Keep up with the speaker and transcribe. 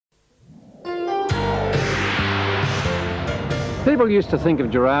People used to think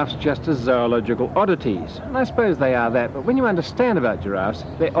of giraffes just as zoological oddities, and I suppose they are that, but when you understand about giraffes,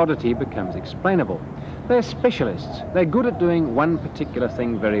 their oddity becomes explainable. They're specialists. They're good at doing one particular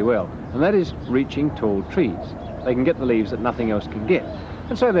thing very well, and that is reaching tall trees. They can get the leaves that nothing else can get,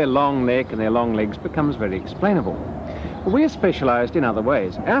 and so their long neck and their long legs becomes very explainable. But we're specialised in other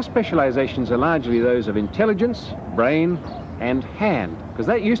ways. Our specialisations are largely those of intelligence, brain, and hand, because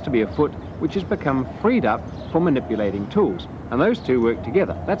that used to be a foot which has become freed up for manipulating tools. And those two work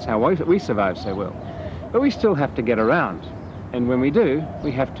together. That's how we survive so well. But we still have to get around. And when we do,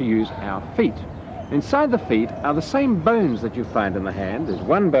 we have to use our feet. Inside the feet are the same bones that you find in the hand. There's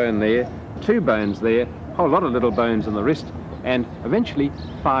one bone there, two bones there, a whole lot of little bones in the wrist, and eventually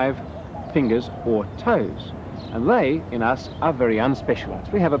 5 fingers or toes. And they, in us, are very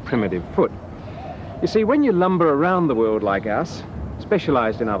unspecialised. We have a primitive foot. You see, when you lumber around the world like us,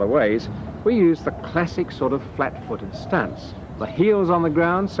 specialised in other ways, we use the classic sort of flat-footed stance. The heel's on the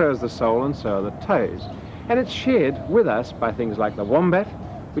ground, so is the sole, and so are the toes. And it's shared with us by things like the wombat,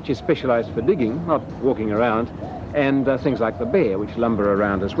 which is specialised for digging, not walking around, and things like the bear, which lumber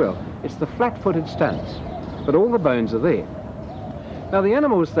around as well. It's the flat-footed stance, but all the bones are there. Now, the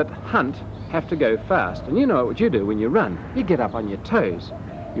animals that hunt have to go fast, and you know what you do when you run. You get up on your toes.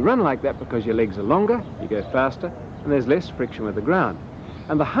 You run like that because your legs are longer, you go faster, and there's less friction with the ground.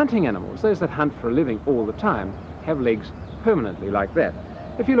 And the hunting animals, those that hunt for a living all the time, have legs permanently like that.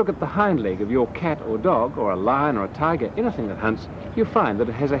 If you look at the hind leg of your cat or dog, or a lion or a tiger, anything that hunts, you'll find that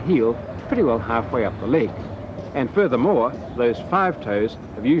it has a heel pretty well halfway up the leg. And furthermore, those 5 toes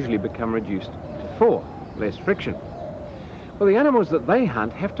have usually become reduced to 4, less friction. Well, the animals that they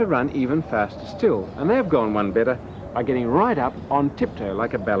hunt have to run even faster still, and they've gone one better by getting right up on tiptoe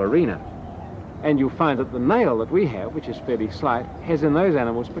like a ballerina. And you'll find that the nail that we have, which is fairly slight, has in those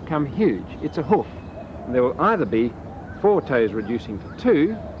animals become huge. It's a hoof. And there will either be 4 toes reducing to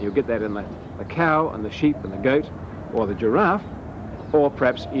 2, you'll get that in the cow and the sheep and the goat, or the giraffe, or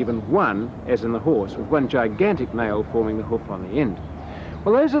perhaps even 1, as in the horse, with 1 gigantic nail forming the hoof on the end.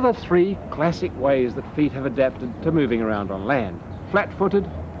 Well, those are the 3 classic ways that feet have adapted to moving around on land: flat-footed,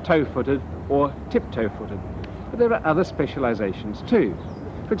 toe-footed, or tiptoe-footed. But there are other specializations too.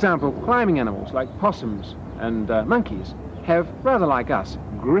 For example, climbing animals like possums and monkeys have, rather like us,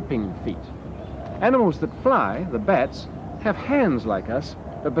 gripping feet. Animals that fly, the bats, have hands like us,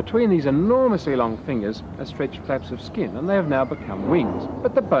 but between these enormously long fingers are stretched flaps of skin, and they have now become wings.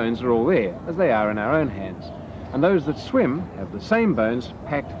 But the bones are all there, as they are in our own hands. And those that swim have the same bones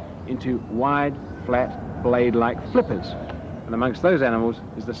packed into wide, flat, blade-like flippers. And amongst those animals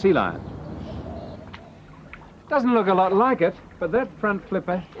is the sea lion. Doesn't look a lot like it, but that front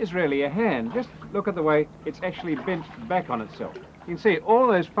flipper is really a hand. Just look at the way it's actually bent back on itself. You can see all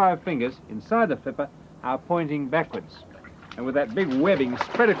those 5 fingers inside the flipper are pointing backwards. And with that big webbing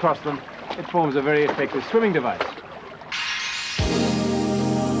spread across them, it forms a very effective swimming device.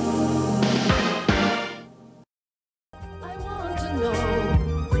 I want to know.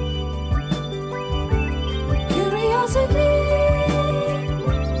 Curiosity.